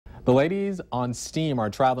The ladies on STEAM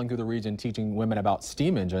are traveling through the region teaching women about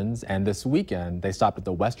steam engines, and this weekend they stopped at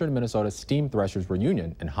the Western Minnesota Steam Threshers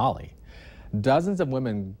Reunion in Holly. Dozens of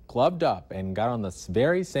women gloved up and got on the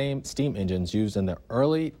very same steam engines used in the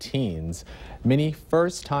early teens. Many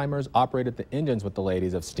first-timers operated the engines with the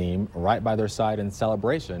ladies of STEAM right by their side in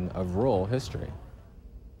celebration of rural history.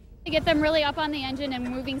 To get them really up on the engine and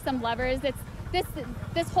moving some levers,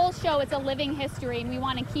 this whole show, it's a living history, and we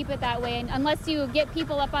want to keep it that way. And unless you get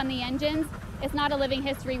people up on the engines, it's not a living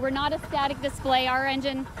history. We're not a static display. Our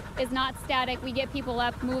engine is not static. We get people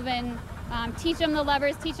up, moving, teach them the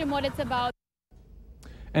levers, teach them what it's about.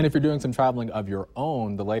 And if you're doing some traveling of your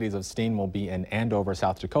own, the ladies of STEAM will be in Andover,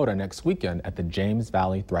 South Dakota next weekend at the James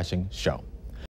Valley Threshing Show.